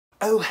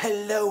Oh,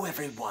 hello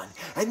everyone,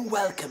 and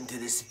welcome to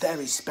this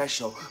very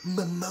special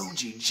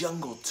Memoji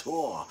Jungle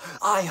Tour.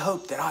 I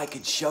hope that I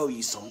could show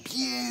you some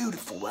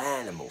beautiful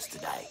animals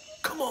today.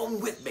 Come on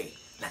with me,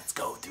 let's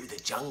go through the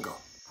jungle.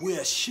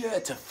 We're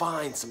sure to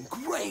find some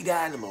great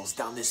animals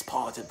down this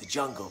part of the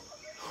jungle.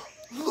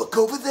 Look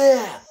over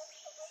there!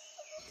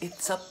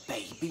 It's a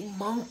baby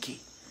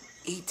monkey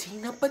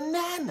eating a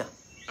banana.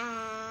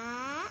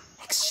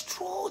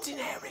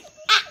 Extraordinary.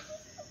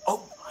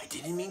 Oh, I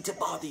didn't mean to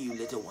bother you,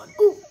 little one.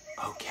 Ooh.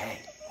 Okay,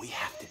 we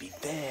have to be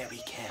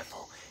very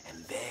careful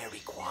and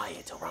very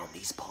quiet around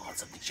these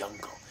parts of the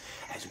jungle,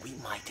 as we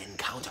might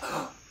encounter...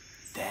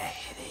 There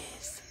it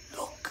is.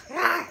 Look,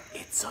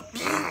 it's a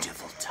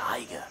beautiful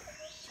tiger.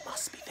 You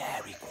must be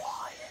very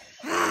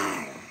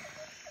quiet.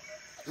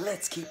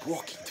 Let's keep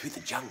walking through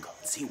the jungle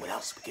and see what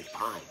else we can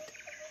find.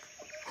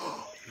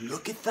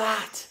 Look at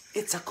that.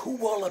 It's a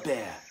koala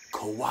bear.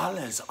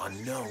 Koalas are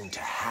known to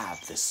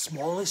have the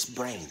smallest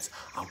brains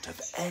out of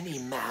any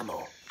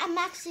mammal. I'm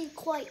actually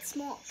quite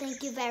small,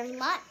 thank you very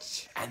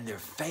much. And their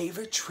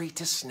favorite tree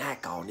to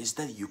snack on is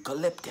the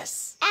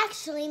eucalyptus.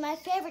 Actually, my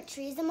favorite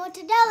tree is the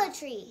mortadella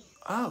tree.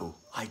 Oh,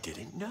 I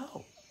didn't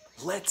know.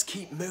 Let's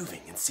keep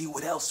moving and see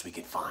what else we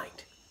can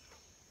find.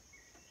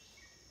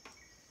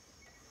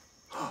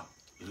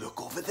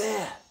 Look over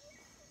there.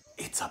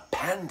 It's a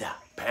panda.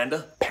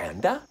 Panda?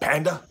 Panda?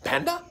 Panda?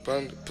 Panda?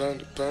 Panda,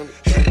 panda, panda, panda.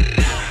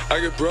 I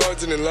get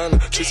broads in Atlanta,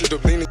 twisted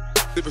up leaning,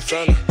 dipping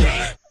fountain.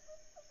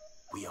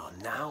 We are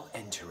now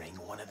entering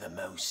one of the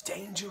most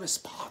dangerous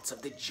parts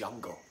of the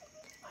jungle.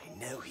 I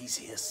know he's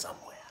here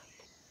somewhere.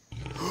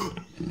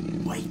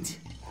 Wait,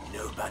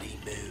 nobody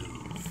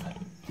move.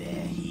 There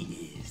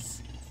he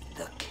is,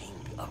 the king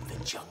of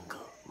the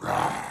jungle.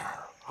 Rawr,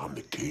 I'm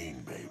the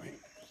king, baby.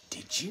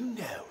 Did you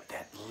know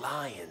that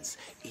lions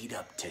eat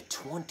up to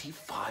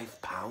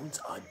 25 pounds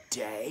a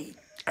day?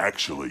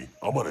 Actually,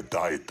 I'm on a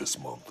diet this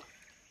month.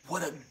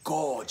 What a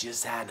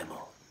gorgeous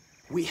animal.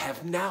 We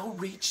have now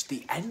reached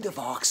the end of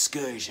our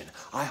excursion.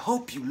 I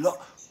hope you look...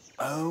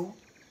 Oh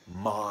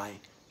my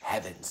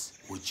heavens.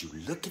 Would you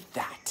look at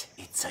that?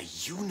 It's a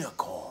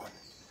unicorn.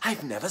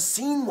 I've never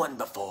seen one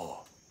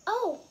before.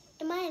 Oh,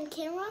 am I on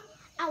camera?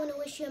 I want to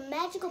wish you a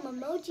magical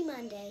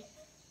MemojiMonday.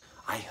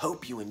 I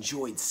hope you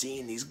enjoyed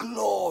seeing these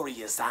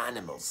glorious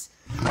animals.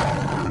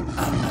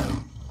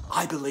 Uh-oh,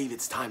 I believe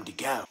it's time to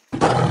go.